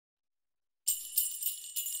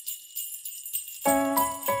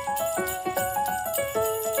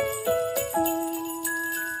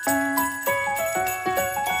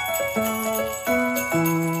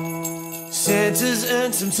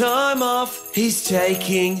earned some time off, he's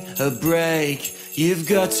taking a break. You've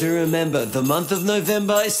got to remember, the month of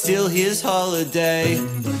November is still his holiday.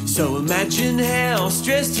 So imagine how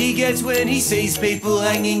stressed he gets when he sees people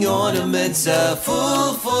hanging ornaments a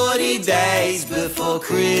full 40 days before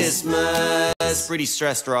Christmas. Pretty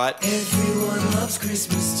stressed, right? Everyone loves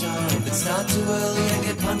Christmas time, but start too early and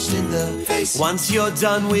get punched in the face. Once you're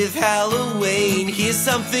done with Halloween, here's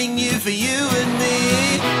something new for you and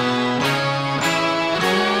me.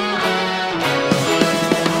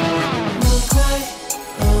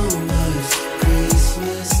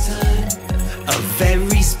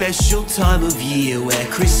 Very special time of year where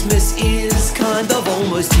Christmas is kind of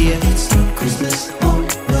almost here. It's not Christmas, oh